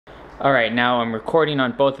Alright, now I'm recording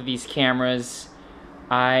on both of these cameras.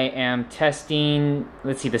 I am testing,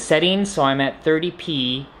 let's see, the settings. So I'm at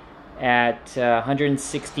 30p at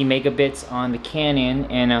 160 megabits on the Canon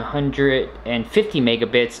and 150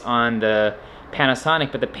 megabits on the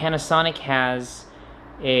Panasonic, but the Panasonic has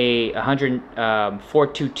a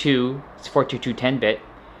 422, it's 422 10-bit.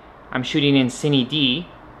 I'm shooting in Cine D.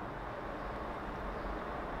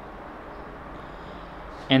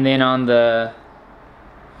 And then on the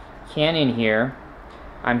Canon here,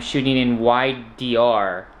 I'm shooting in wide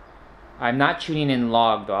DR. I'm not shooting in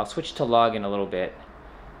log though. I'll switch to log in a little bit.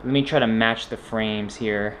 Let me try to match the frames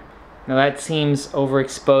here. Now that seems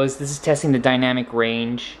overexposed. This is testing the dynamic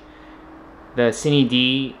range. The Cine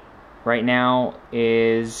D right now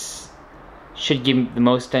should give me the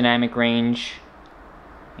most dynamic range.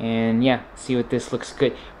 And yeah, see what this looks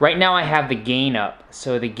good. Right now I have the gain up.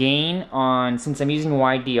 So the gain on, since I'm using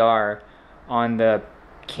wide DR on the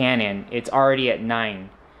Canon, it's already at 9.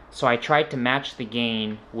 So I tried to match the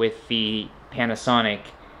gain with the Panasonic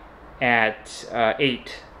at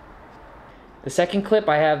 8. The second clip,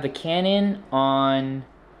 I have the Canon on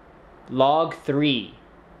log 3.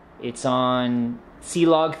 It's on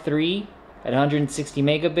C-Log 3 at 160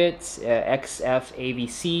 megabits, XF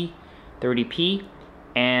AVC 30p.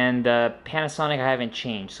 And the Panasonic I haven't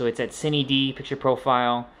changed, so it's at Cine D picture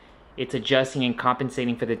profile. It's adjusting and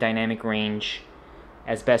compensating for the dynamic range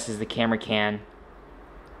as best as the camera can.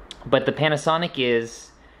 But the Panasonic is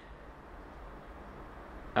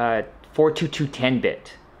 422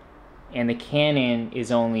 10-bit, and the Canon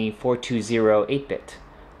is only 420 8-bit.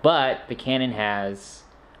 But the Canon has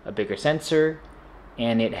a bigger sensor,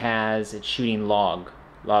 and it's shooting log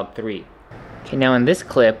 3. Okay, now in this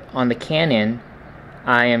clip on the Canon,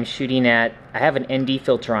 I am shooting at, I have an ND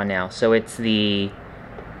filter on now, so it's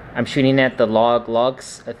I'm shooting at the log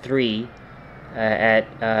 3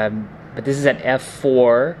 but this is at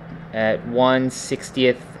f4 at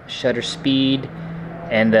 1/60th shutter speed,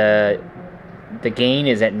 and the gain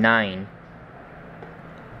is at 9.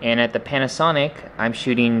 And at the Panasonic, I'm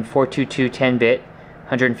shooting 422 10-bit,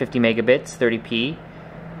 150 megabits, 30p,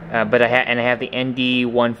 but I have the ND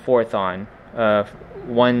 1/4 on,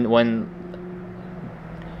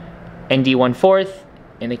 ND 1/4.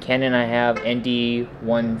 In the Canon I have ND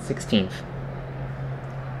 1/16.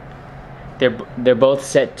 They're both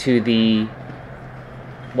set to the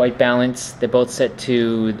white balance. They're both set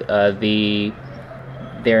to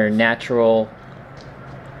their natural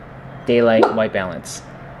daylight white balance.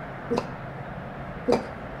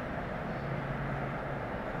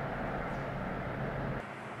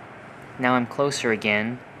 Now I'm closer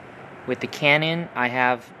again. With the Canon,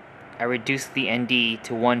 I reduced the ND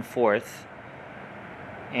to 1/4,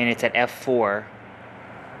 and it's at f4.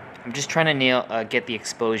 I'm just trying to get the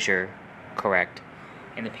exposure correct.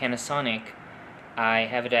 In the Panasonic, I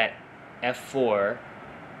have it at f4,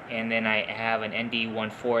 and then I have an ND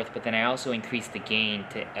 1/4, but then I also increased the gain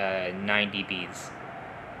to 9 dBs.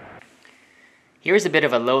 Here's a bit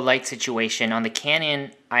of a low light situation. On the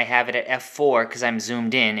Canon, I have it at f4 because I'm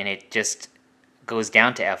zoomed in, and it just goes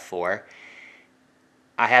down to f4.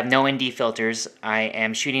 I have no ND filters. I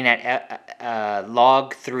am shooting at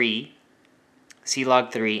log 3,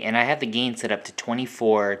 C-Log 3, and I have the gain set up to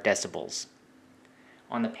 24 decibels.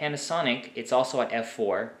 On the Panasonic, it's also at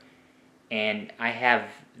f4, and I have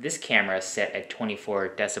this camera set at 24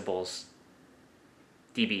 decibels,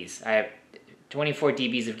 dBs. I have 24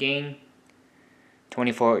 dBs of gain,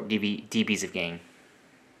 24 dBs of gain.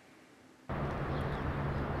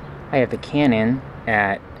 I have the Canon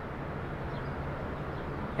at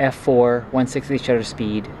f4, 1/60 shutter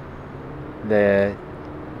speed. The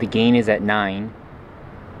gain is at 9.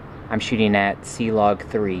 I'm shooting at C-Log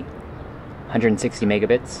 3, 160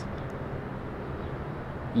 megabits,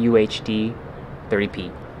 UHD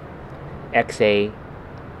 30p,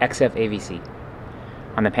 XF AVC.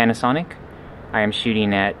 On the Panasonic, I am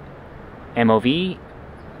shooting at MOV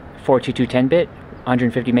 422 10-bit,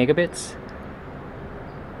 150 megabits.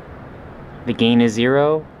 The gain is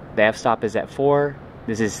 0. The f-stop is at 4.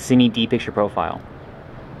 This is Cine D picture profile,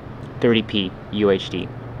 30p UHD.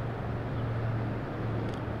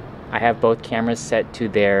 I have both cameras set to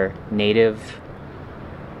their native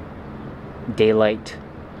daylight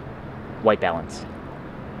white balance.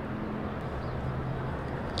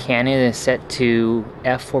 Canon is set to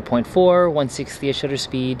f4.4, 1/60th shutter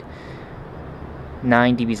speed,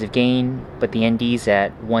 9 dBs of gain, but the ND's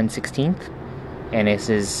at 1/16th, and this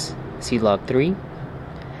is C-Log 3.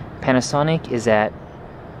 Panasonic is at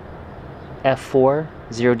f4,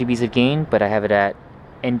 0 dBs of gain, but I have it at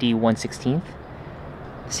ND 1/16th,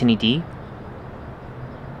 Cine D.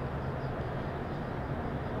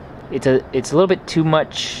 it's a little bit too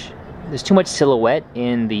much. There's too much silhouette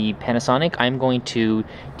in the Panasonic. I'm going to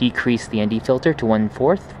decrease the ND filter to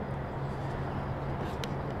 1/4.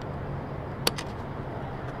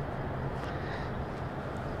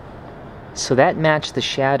 So that matched the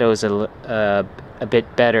shadows a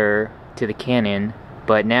bit better to the Canon,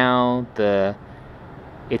 but now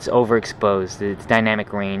it's overexposed. Its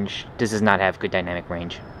dynamic range, this does not have good dynamic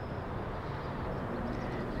range.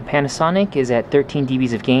 The Panasonic is at 13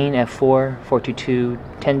 dBs of gain, f4, 422,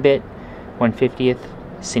 10-bit, 1/50th,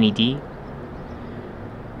 Cine D,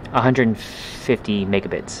 150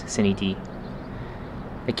 megabits, Cine D.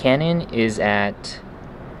 The Canon is at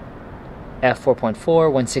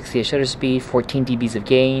f4.4, 1/60th shutter speed, 14 dBs of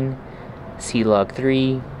gain, C-Log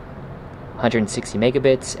 3, 160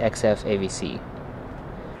 megabits, XF AVC.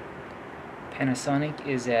 Panasonic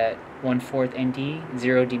is at 1/4 ND,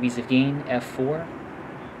 0 dBs of gain, f4,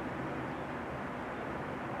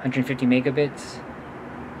 150 megabits,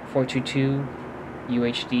 422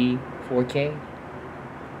 UHD 4K,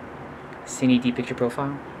 Cine D picture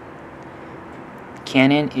profile.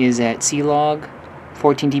 Canon is at C-Log,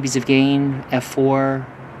 14 dBs of gain, f4,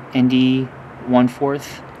 ND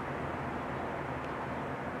 1/4.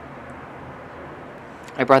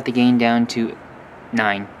 I brought the gain down to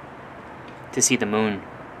 9 to see the moon.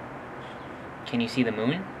 Can you see the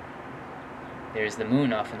moon? There's the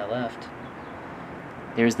moon off in the left.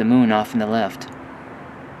 There's the moon off in the left.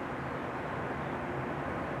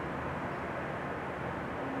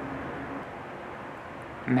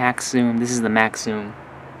 Max zoom. This is the max zoom.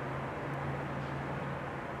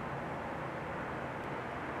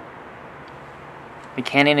 The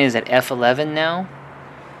Canon is at f11 now,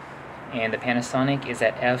 and the Panasonic is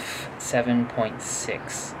at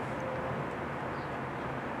f7.6.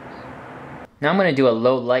 Now I'm going to do a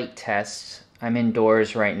low light test. I'm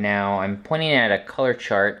indoors right now. I'm pointing at a color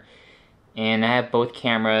chart, and I have both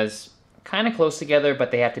cameras kind of close together,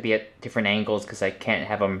 but they have to be at different angles because I can't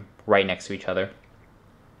have them right next to each other.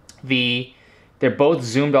 They're both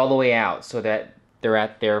zoomed all the way out so that they're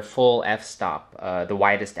at their full f-stop, the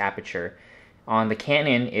widest aperture. On the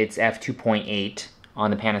Canon, it's f2.8.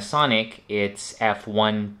 On the Panasonic, it's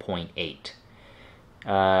f1.8.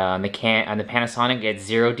 On the Panasonic, it's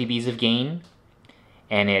 0 dBs of gain,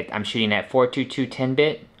 and I'm shooting at 422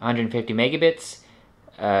 10-bit, 150 megabits,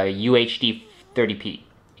 UHD 30p,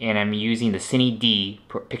 and I'm using the Cine D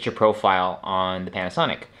picture profile on the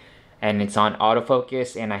Panasonic, and it's on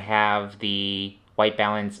autofocus, and I have the white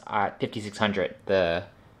balance at 5600, the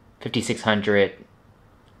 5600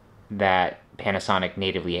 that Panasonic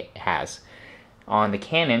natively has. On the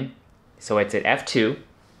Canon, so it's at f2,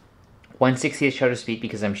 1/60th shutter speed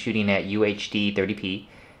because I'm shooting at UHD 30p.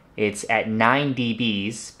 It's at 9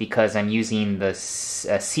 dBs because I'm using the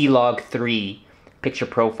C-Log 3 picture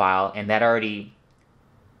profile, and that already,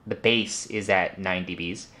 the base is at 9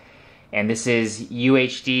 dBs. And this is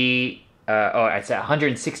UHD, it's at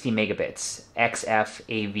 160 megabits, XF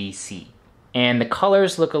AVC. And the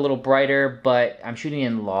colors look a little brighter, but I'm shooting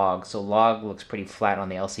in log, so log looks pretty flat on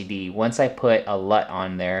the LCD. Once I put a LUT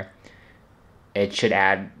on there, it should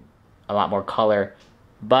add a lot more color.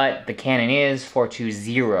 But the Canon is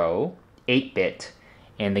 420 8-bit,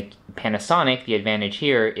 and the Panasonic, the advantage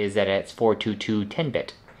here is that it's 422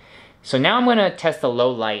 10-bit. So now I'm going to test the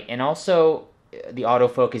low light, and also the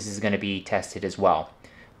autofocus is going to be tested as well.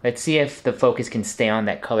 Let's see if the focus can stay on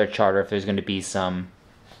that color chart, or if there's going to be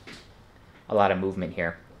a lot of movement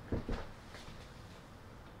here.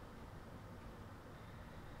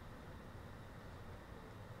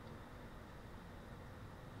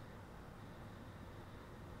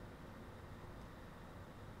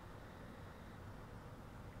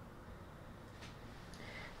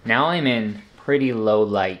 Now I'm in pretty low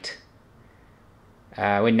light.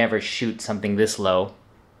 I would never shoot something this low.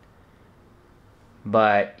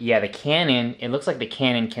 But yeah, the Canon, it looks like the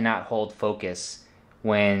Canon cannot hold focus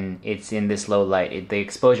when it's in this low light. The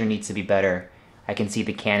exposure needs to be better. I can see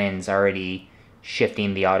the Canon's already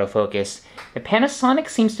shifting the autofocus. The Panasonic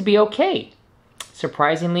seems to be okay.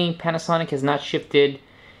 Surprisingly, Panasonic has not shifted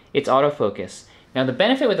its autofocus. Now the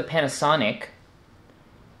benefit with the Panasonic,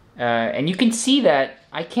 and you can see that,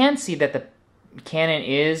 I can see that the Canon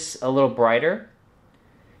is a little brighter.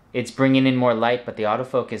 It's bringing in more light, but the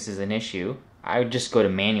autofocus is an issue. I would just go to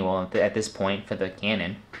manual at this point for the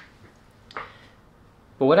Canon.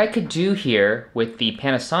 But what I could do here with the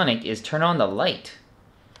Panasonic is turn on the light.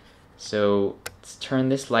 So let's turn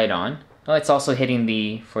this light on. Oh, it's also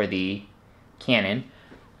hitting for the Canon.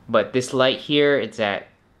 But this light here, it's at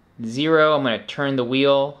 0. I'm going to turn the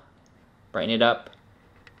wheel, brighten it up.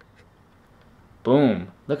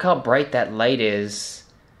 Boom. Look how bright that light is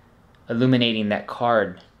illuminating that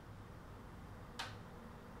card.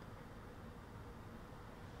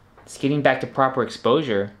 It's getting back to proper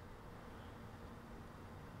exposure.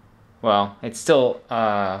 Well, it's still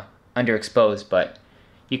underexposed, but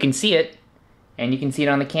you can see it, and you can see it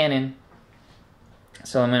on the Canon.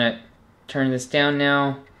 So I'm gonna turn this down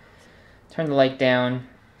now, turn the light down,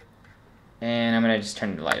 and I'm gonna just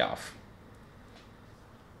turn the light off.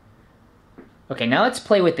 Okay, now let's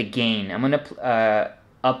play with the gain. I'm gonna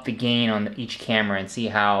up the gain on each camera and see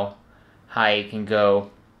how high it can go.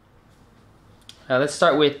 Let's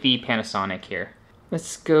start with the Panasonic here.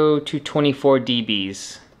 Let's go to 24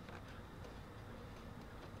 dBs.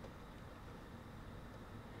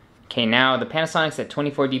 Okay, now the Panasonic's at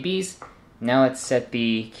 24 dBs. Now let's set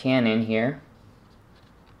the Canon here.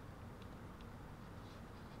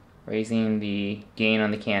 Raising the gain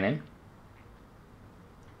on the Canon.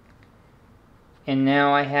 And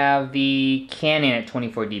now I have the Canon at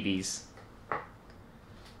 24 dBs.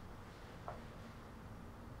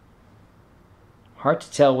 Hard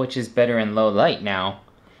to tell which is better in low light now.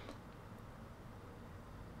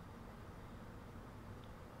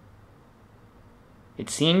 It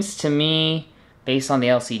seems to me, based on the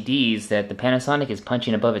LCDs, that the Panasonic is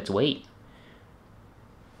punching above its weight.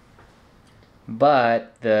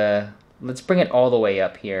 But let's bring it all the way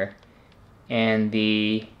up here. And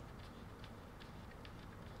the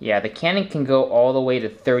Canon can go all the way to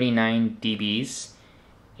 39 dBs.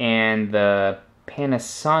 And the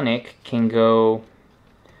Panasonic can go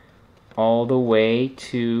all the way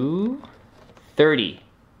to 30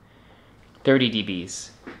 dBs.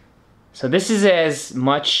 So this is as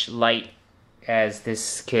much light as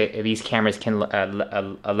these cameras can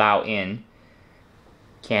allow in.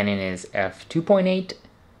 Canon is f2.8,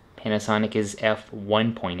 Panasonic is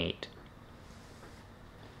f1.8.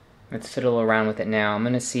 Let's fiddle around with it now. I'm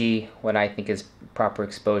going to see what I think is proper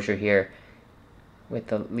exposure here with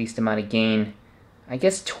the least amount of gain. I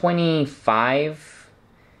guess 25.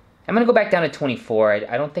 I'm going to go back down to 24.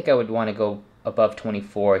 I don't think I would want to go above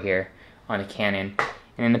 24 here on a Canon.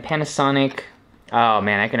 And then the Panasonic, oh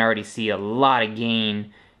man, I can already see a lot of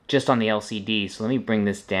gain just on the LCD. So let me bring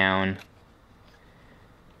this down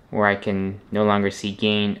where I can no longer see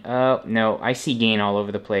gain. Oh, no, I see gain all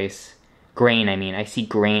over the place. Grain, I mean. I see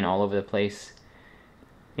grain all over the place.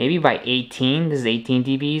 Maybe by 18, this is 18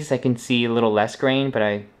 dBs, I can see a little less grain, but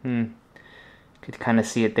I could kind of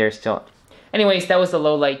see it there still. Anyways, that was the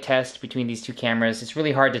low light test between these two cameras. It's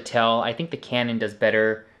really hard to tell. I think the Canon does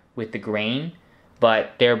better with the grain,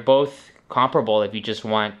 but they're both comparable if you just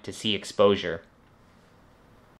want to see exposure.